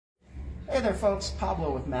Hey there folks, Pablo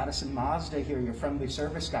with Madison Mazda here, your friendly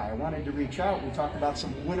service guy. I wanted to reach out. We talked about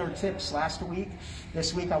some winter tips last week.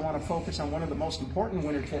 This week I want to focus on one of the most important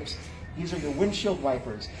winter tips. These are your windshield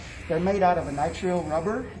wipers. They're made out of a nitrile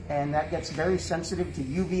rubber, and that gets very sensitive to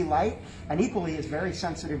UV light, and equally is very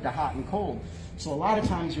sensitive to hot and cold. So a lot of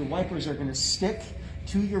times your wipers are going to stick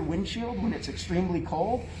to your windshield when it's extremely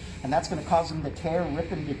cold, and that's going to cause them to tear, rip,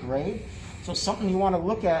 and degrade. So something you want to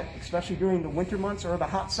look at, especially during the winter months or the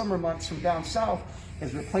hot summer months from down south,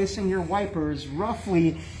 is replacing your wipers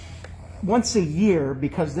roughly once a year,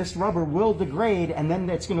 because this rubber will degrade and then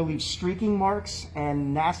it's going to leave streaking marks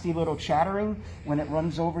and nasty little chattering when it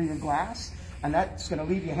runs over your glass, and that's going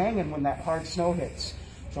to leave you hanging when that hard snow hits.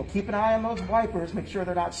 So keep an eye on those wipers, make sure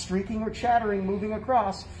they're not streaking or chattering moving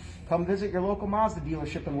across. Come visit your local Mazda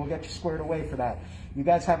dealership and we'll get you squared away for that. You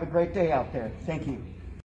guys have a great day out there. Thank you.